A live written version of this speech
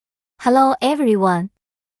Hello everyone.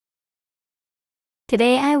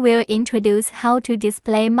 Today I will introduce how to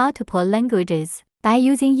display multiple languages by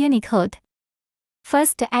using Unicode.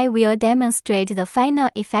 First, I will demonstrate the final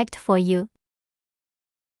effect for you.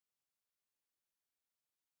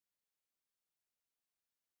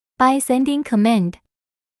 By sending command,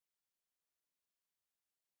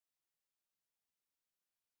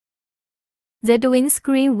 the DWIN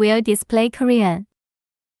screen will display Korean.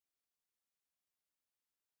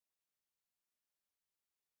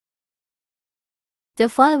 The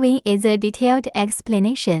following is a detailed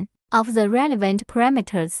explanation of the relevant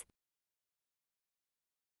parameters.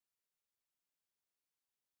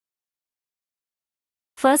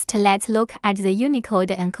 First, let's look at the Unicode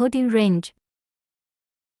encoding range,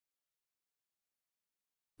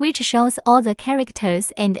 which shows all the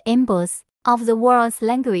characters and symbols of the world's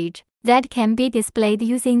language that can be displayed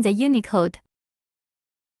using the Unicode.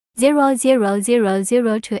 0000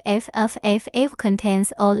 to FFFF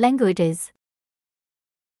contains all languages.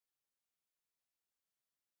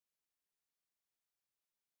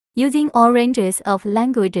 Using all ranges of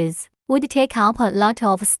languages would take up a lot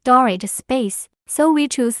of storage space, so we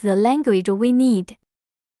choose the language we need.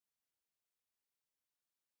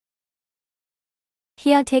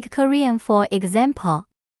 Here, take Korean for example.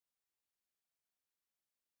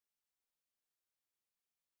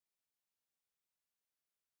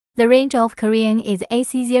 The range of Korean is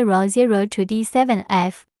AC00 to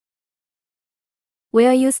D7F,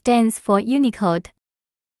 where U stands for Unicode.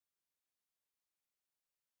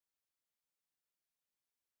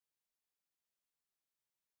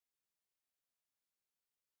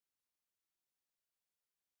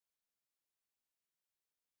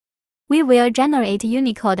 We will generate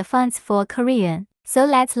Unicode fonts for Korean, so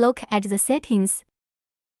let's look at the settings.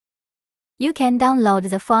 You can download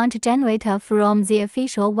the font generator from the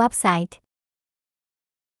official website.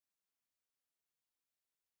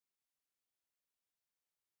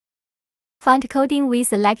 Font coding: we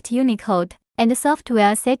select Unicode, and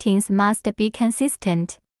software settings must be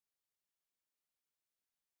consistent.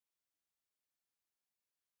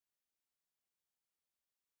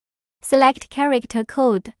 Select character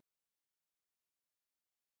code.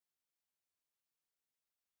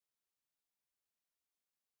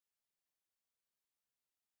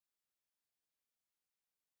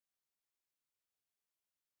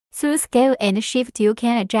 Through scale and shift, you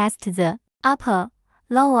can adjust the upper,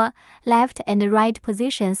 lower, left, and right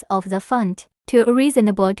positions of the font to a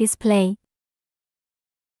reasonable display.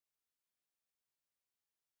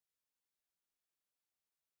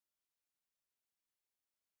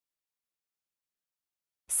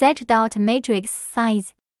 Set dot matrix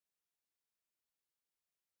size.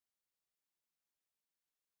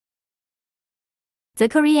 The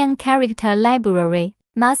Korean character library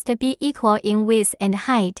must be equal in width and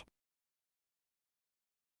height.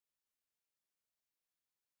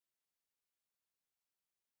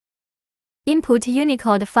 Input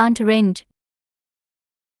Unicode font range.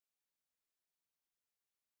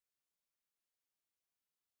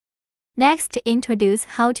 Next, introduce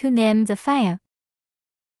how to name the file.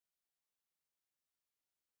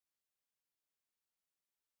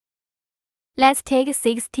 Let's take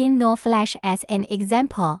 16 NOR flash as an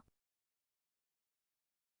example.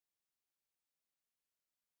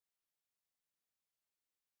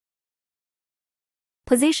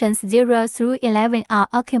 Positions 0 through 11 are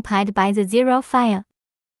occupied by the 0 file.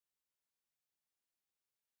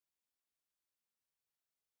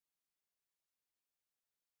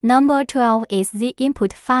 Number 12 is the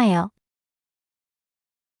input file.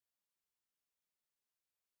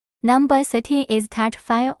 Number 13 is touch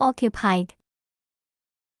file occupied.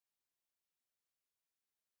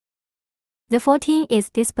 The 14 is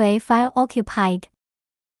display file occupied.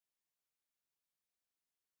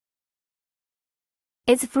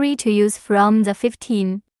 It's free to use from the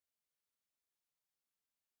 15.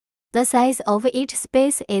 The size of each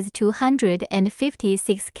space is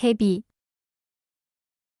 256 KB.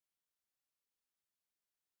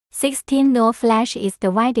 16 NOR flash is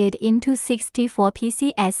divided into 64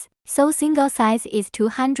 PCS, so single size is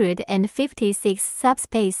 256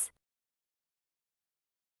 subspace.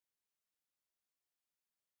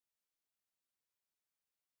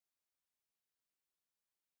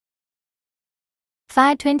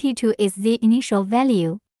 File 22 is the initial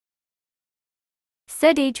value.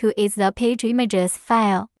 32 is the page images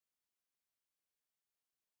file.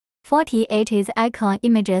 48 is icon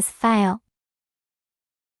images file.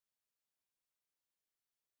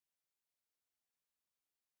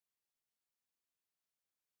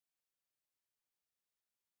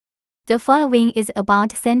 The following is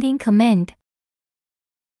about sending command.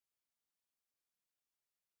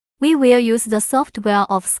 We will use the software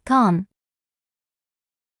of sscom.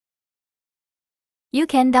 You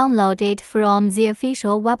can download it from the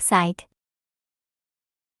official website.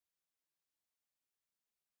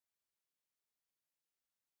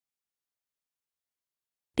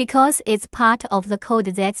 Because it's part of the code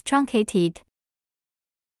that's truncated.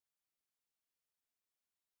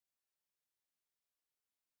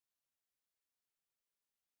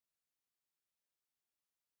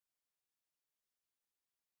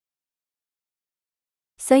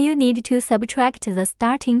 So you need to subtract the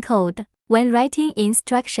starting code when writing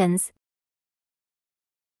instructions.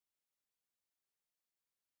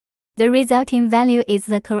 The resulting value is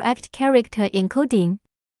the correct character encoding.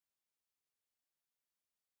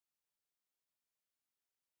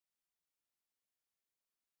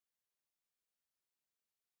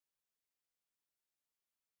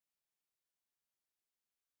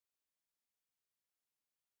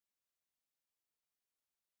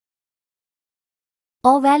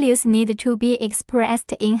 All values need to be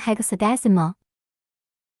expressed in hexadecimal.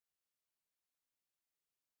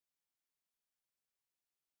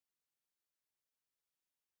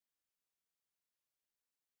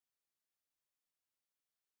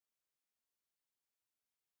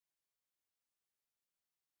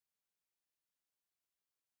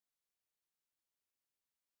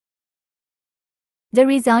 The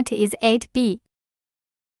result is 8B.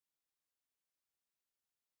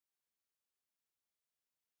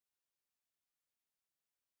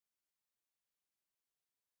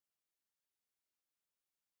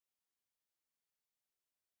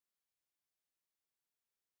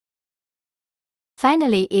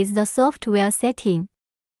 Finally is the software setting.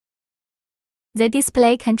 The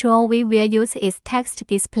display control we will use is text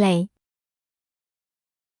display.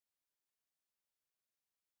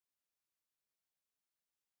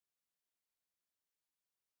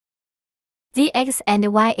 The X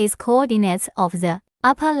and Y is coordinates of the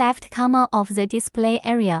upper left corner of the display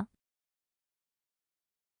area.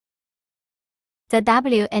 The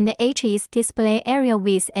W and H is display area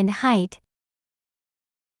width and height.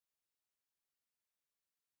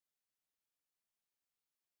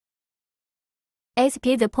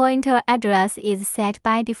 SP the pointer address is set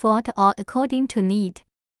by default or according to need.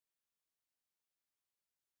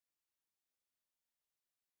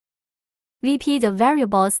 VP the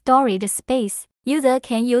variable storage space. User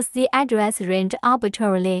can use the address range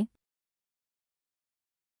arbitrarily.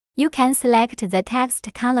 You can select the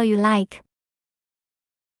text color you like.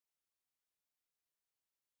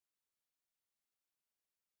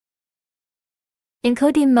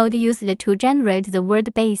 Encoding mode used to generate the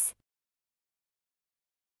word base.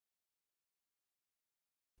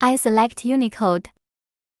 I select Unicode.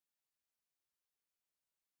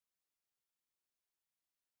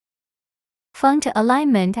 Font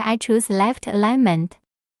alignment, I choose left alignment.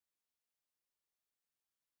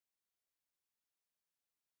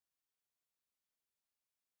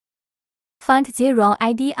 Font 0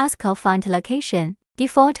 ID ask font location.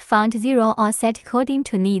 Default font 0 or set according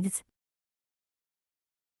to needs.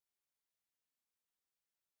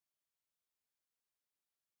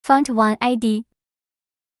 Font 1 ID.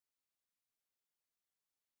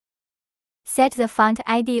 Set the font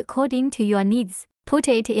ID according to your needs. Put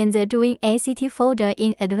it in the DWIN ACT folder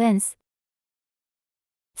in advance.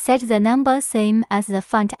 Set the number same as the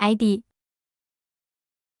font ID.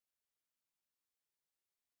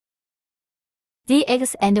 The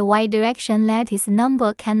X and Y direction lattice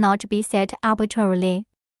number cannot be set arbitrarily.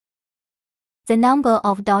 The number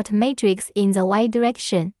of dot matrix in the Y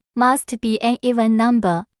direction must be an even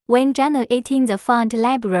number when generating the font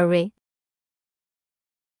library.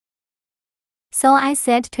 So I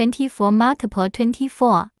set 24 multiple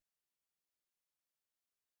 24.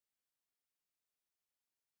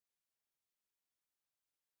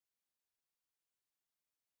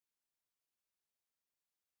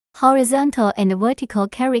 Horizontal and vertical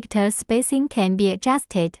character spacing can be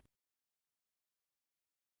adjusted.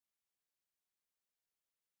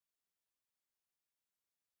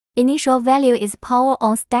 Initial value is power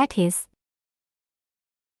on status.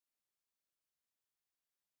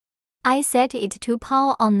 I set it to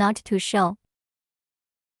power on not to show.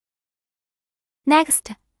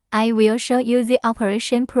 Next, I will show you the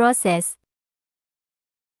operation process.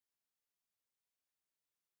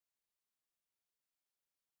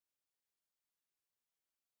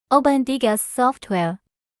 Open DGUS software.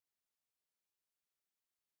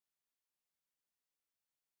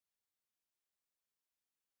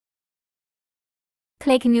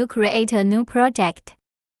 Click New, create a new project.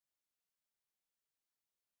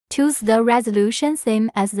 Choose the resolution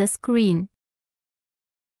same as the screen.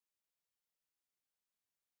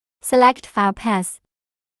 Select File Path.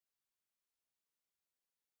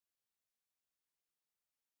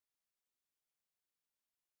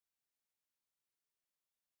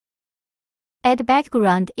 Add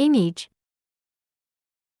background image.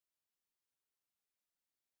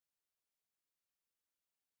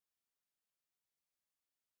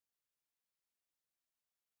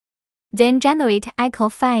 Then generate echo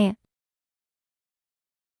file.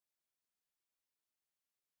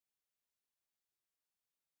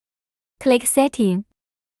 Click Setting.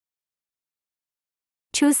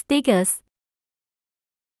 Choose DGUS.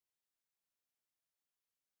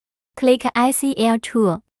 Click ICL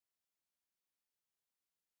tool.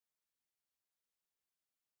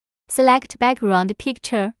 Select background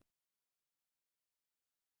picture.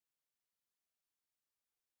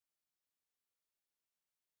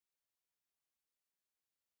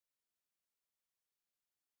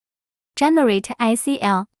 Generate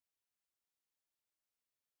ICL.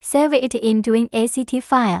 Save it in DWIN ACT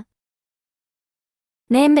file.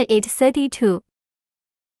 Name it 32.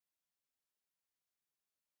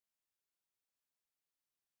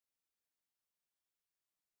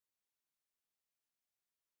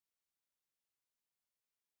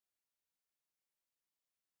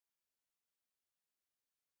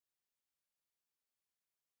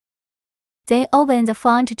 Then open the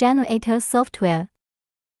font generator software.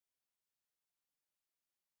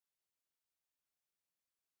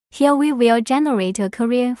 Here we will generate a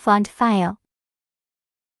Korean font file.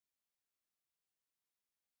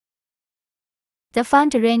 The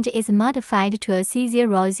font range is modified to a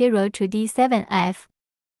C00 to D7F.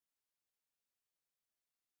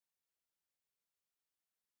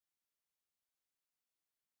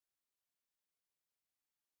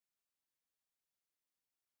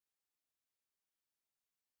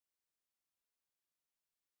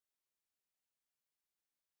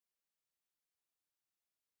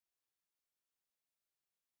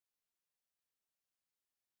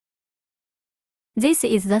 This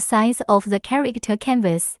is the size of the character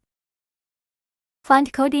canvas.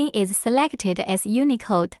 Font coding is selected as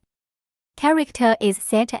Unicode. Character is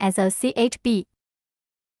set as a CHB.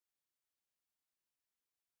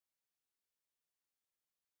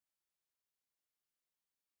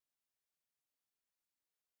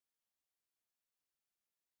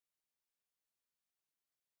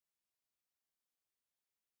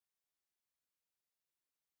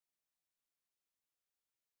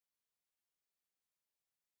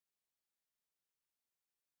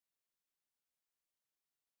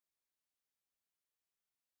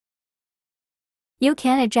 You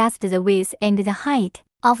can adjust the width and the height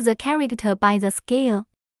of the character by the scale.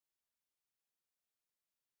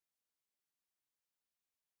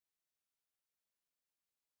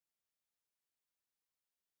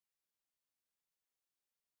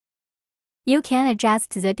 You can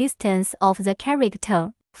adjust the distance of the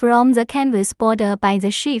character from the canvas border by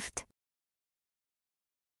the shift.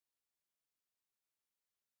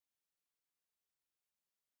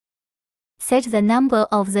 Set the number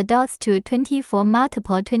of the dots to 24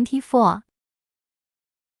 multiple 24.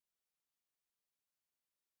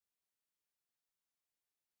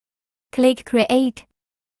 Click Create.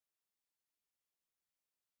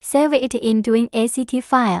 Save it in DWIN ACT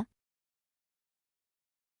file.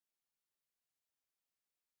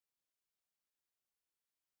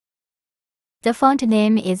 The font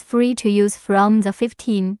name is free to use from the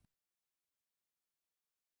 15.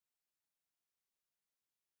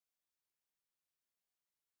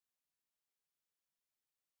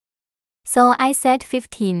 So I set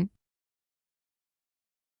 15.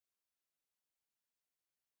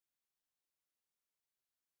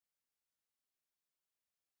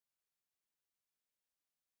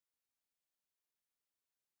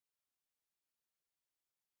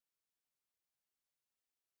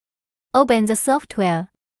 Open the software.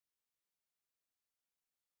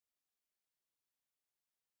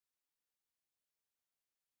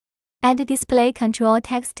 Add display control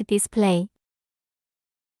text display.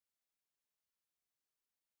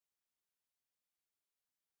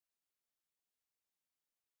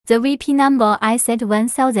 The VP number I set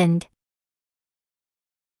 1000.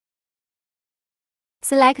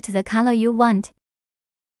 Select the color you want.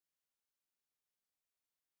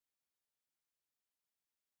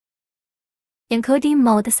 Encoding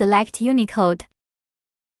mode, select Unicode.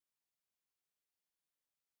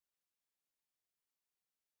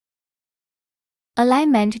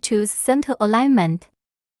 Alignment, choose center alignment.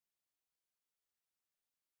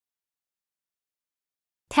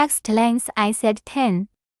 Text length I set 10.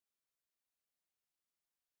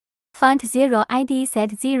 Font 0 ID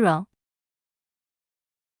set 0.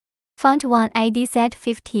 Font 1 ID set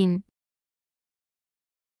 15.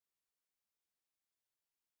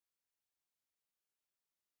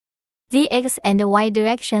 The X and Y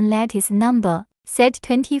direction lattice number set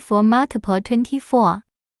 24 multiple 24.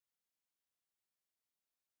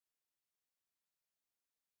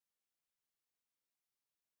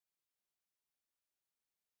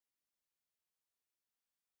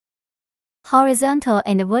 Horizontal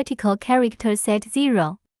and vertical character set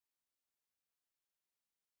 0.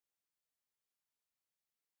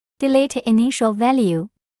 Delete initial value.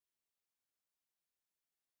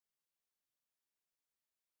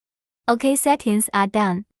 OK, settings are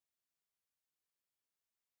done.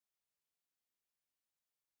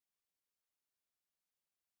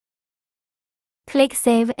 Click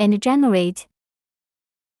Save and Generate.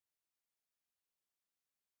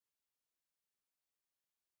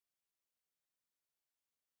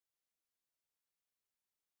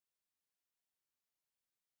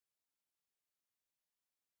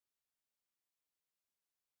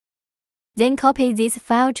 Then copy this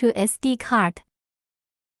file to SD card.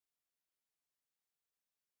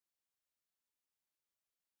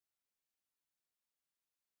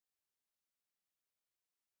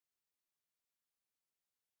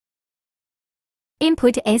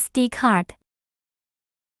 Input SD card.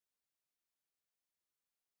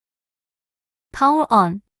 Power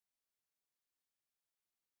on.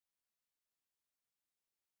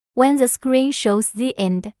 When the screen shows the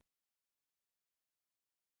end,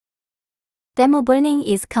 demo burning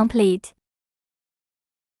is complete.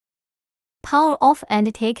 Power off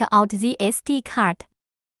and take out the SD card.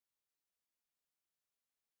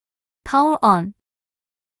 Power on.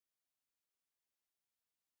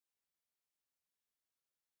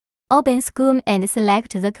 Open sscom and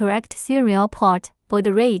select the correct serial port, baud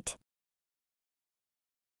rate.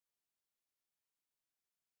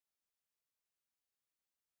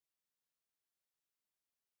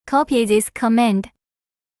 Copy this command.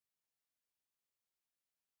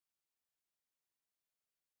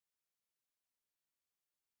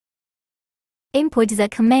 Input the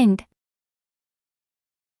command.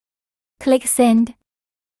 Click Send.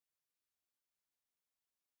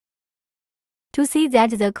 To see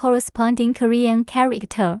that the corresponding Korean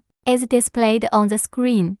character is displayed on the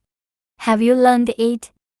screen. Have you learned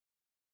it?